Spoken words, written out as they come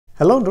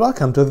Hello and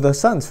welcome to the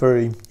Science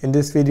Theory. In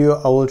this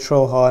video I will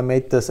show how I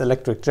made this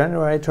electric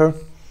generator.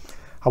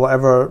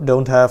 However,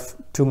 don't have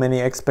too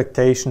many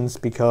expectations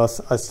because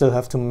I still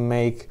have to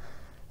make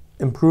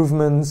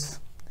improvements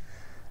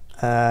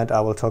and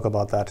I will talk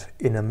about that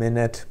in a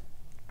minute.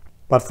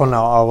 But for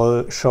now I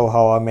will show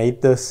how I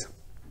made this.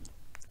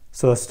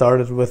 So I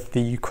started with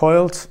the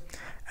coils,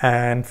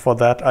 and for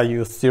that I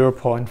used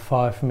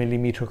 0.5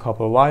 millimeter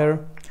copper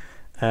wire,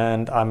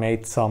 and I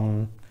made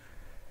some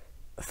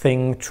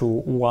thing to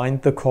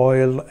wind the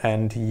coil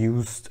and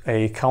used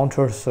a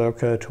counter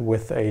circuit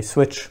with a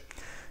switch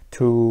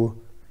to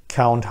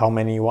count how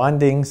many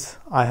windings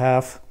I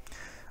have.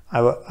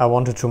 I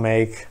wanted to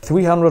make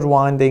 300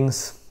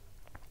 windings,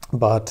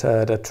 but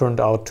that turned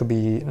out to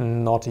be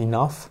not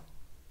enough.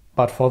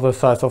 But for the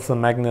size of the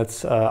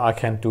magnets, I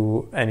can't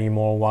do any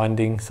more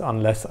windings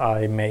unless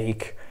I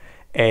make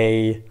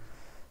a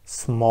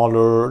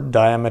smaller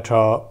diameter,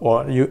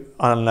 or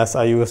unless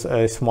I use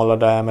a smaller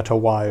diameter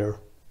wire.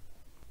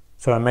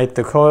 So I made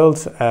the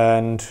coils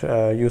and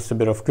used a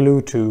bit of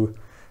glue to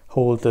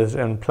hold this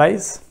in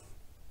place.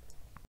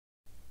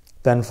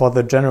 Then for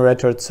the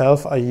generator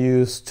itself I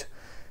used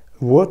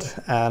wood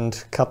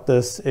and cut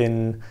this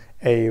in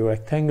a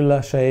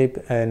rectangular shape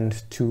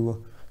and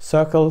two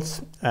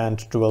circles and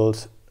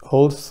drilled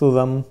holes through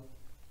them.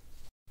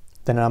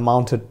 Then I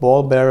mounted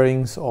ball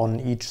bearings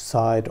on each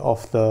side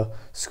of the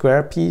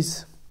square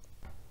piece,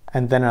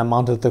 and then I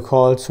mounted the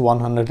coils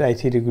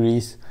 180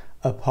 degrees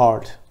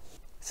apart.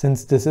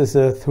 Since this is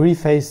a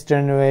three-phase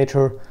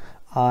generator,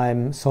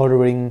 I'm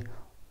soldering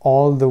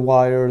all the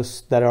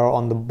wires that are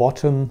on the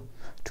bottom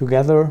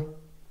together.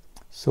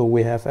 So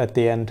we have at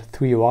the end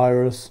 3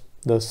 wires.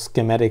 The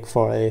schematic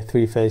for a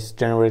three-phase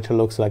generator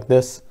looks like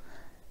this.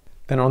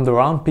 Then on the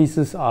round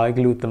pieces I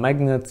glued the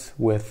magnets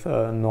with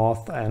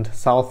north and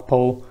south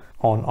pole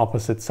on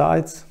opposite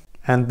sides.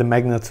 And the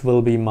magnets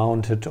will be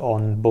mounted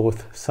on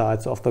both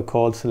sides of the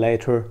coils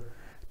later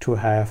to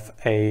have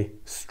a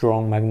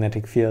strong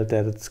magnetic field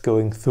that it's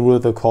going through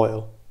the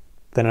coil.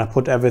 Then I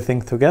put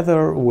everything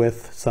together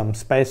with some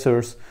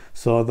spacers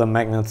so the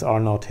magnets are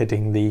not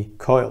hitting the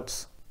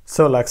coils.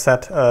 So like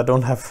said,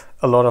 don't have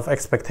a lot of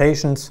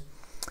expectations.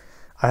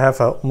 I have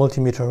a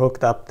multimeter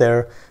hooked up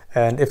there,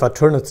 and if I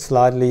turn it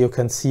slightly you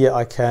can see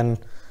I can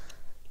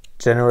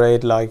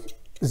generate like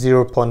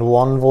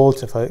 0.1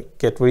 volts. If I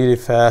get really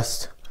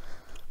fast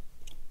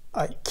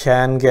I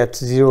can get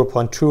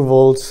 0.2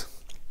 volts.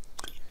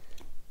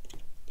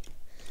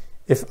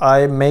 If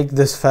I make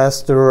this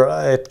faster,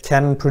 it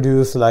can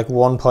produce like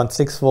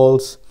 1.6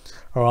 volts,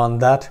 around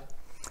that,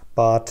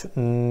 but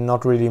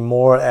not really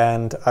more,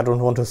 and I don't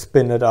want to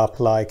spin it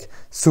up like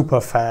super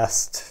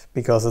fast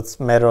because it's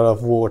made out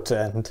of wood,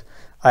 and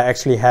I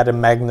actually had a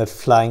magnet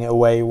flying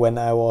away when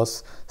I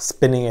was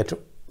spinning it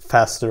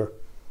faster.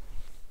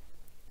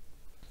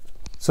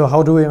 So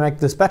how do we make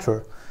this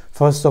better?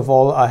 First of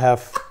all, I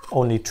have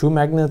only 2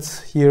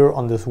 magnets here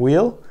on this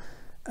wheel.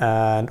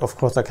 And of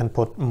course I can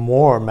put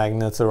more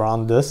magnets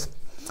around this.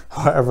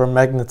 However,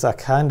 magnets are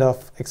kind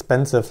of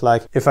expensive.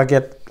 Like if I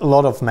get a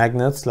lot of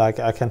magnets, like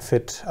I can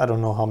fit, I don't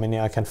know how many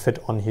I can fit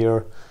on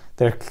here.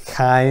 They're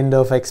kind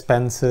of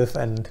expensive,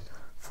 and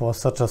for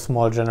such a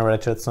small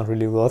generator it's not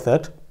really worth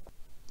it.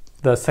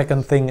 The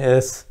second thing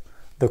is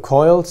the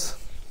coils.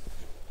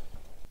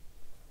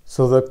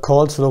 So the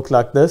coils look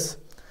like this.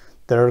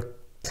 They're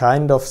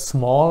kind of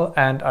small,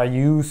 and I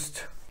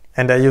used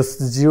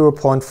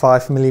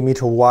 0.5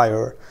 millimeter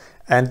wire,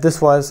 and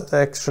this was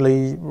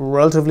actually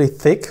relatively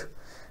thick,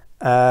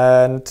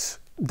 and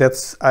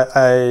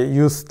I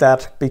used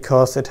that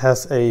because it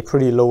has a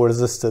pretty low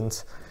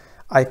resistance.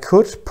 I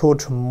could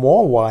put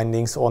more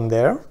windings on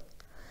there,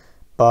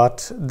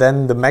 but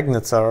then the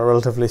magnets are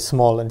relatively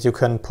small, and you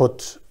can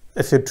put,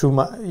 if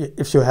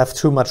you have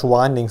too much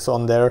windings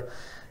on there,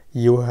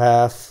 you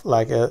have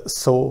like a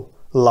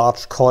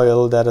large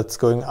coil that it's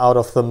going out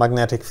of the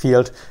magnetic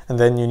field, and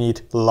then you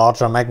need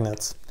larger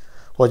magnets.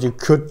 What you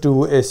could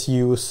do is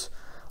use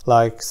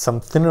like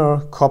some thinner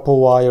copper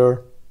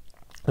wire,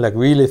 like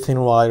really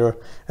thin wire,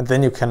 and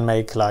then you can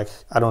make like,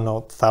 I don't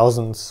know,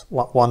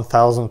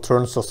 1,000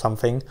 turns or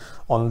something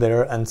on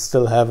there and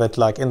still have it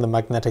like in the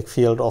magnetic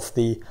field of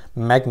the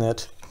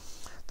magnet.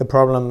 The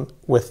problem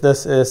with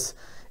this is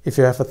if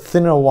you have a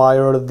thinner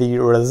wire, the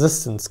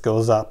resistance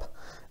goes up.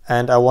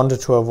 And I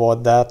wanted to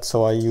avoid that,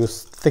 so I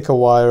used thicker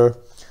wire,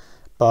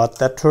 but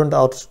that turned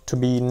out to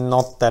be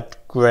not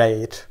that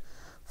great.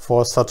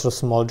 For such a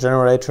small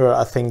generator,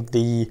 I think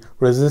the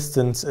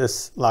resistance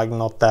is like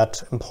not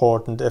that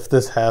important. If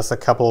this has a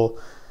couple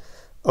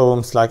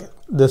ohms, like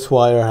this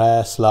wire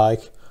has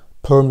like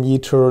per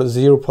meter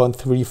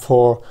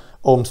 0.34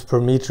 ohms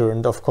per meter,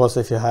 and of course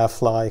if you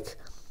have like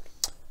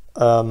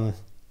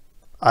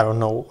I don't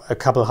know, a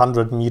couple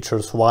hundred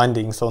meters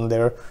windings on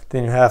there,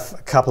 then you have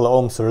a couple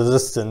ohms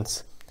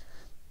resistance,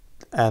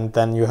 and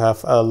then you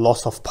have a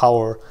loss of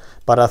power.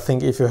 But I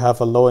think if you have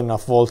a low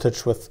enough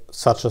voltage with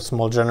such a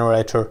small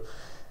generator,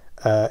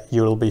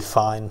 you'll be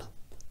fine.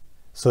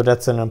 So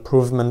that's an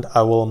improvement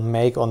I will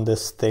make on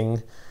this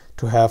thing,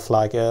 to have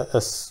like a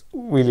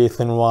really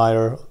thin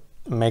wire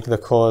make the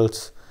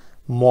coils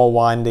more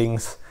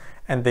windings,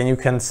 and then you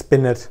can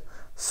spin it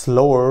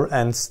slower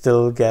and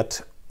still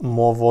get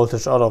more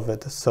voltage out of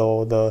it.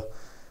 So the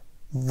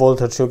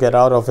voltage you get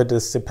out of it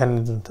is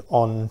dependent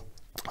on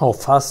how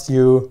fast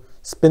you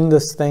spin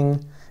this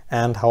thing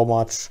and how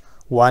much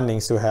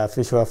windings you have.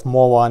 If you have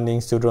more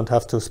windings, you don't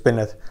have to spin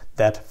it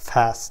that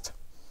fast.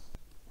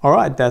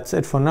 Alright, that's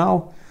it for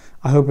now.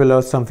 I hope you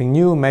learned something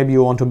new. Maybe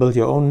you want to build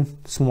your own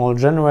small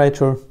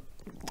generator.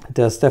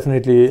 There's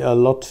definitely a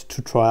lot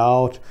to try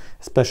out,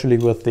 especially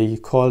with the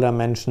coil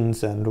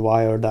dimensions and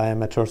wire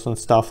diameters and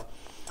stuff.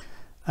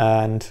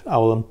 And I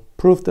will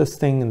improve this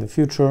thing in the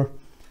future.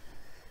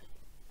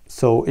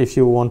 So if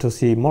you want to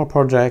see more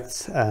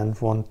projects and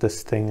want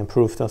this thing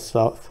improved and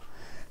stuff,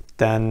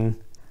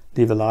 then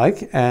leave a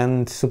like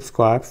and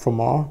subscribe for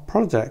more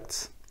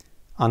projects.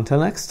 Until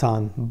next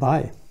time,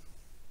 bye.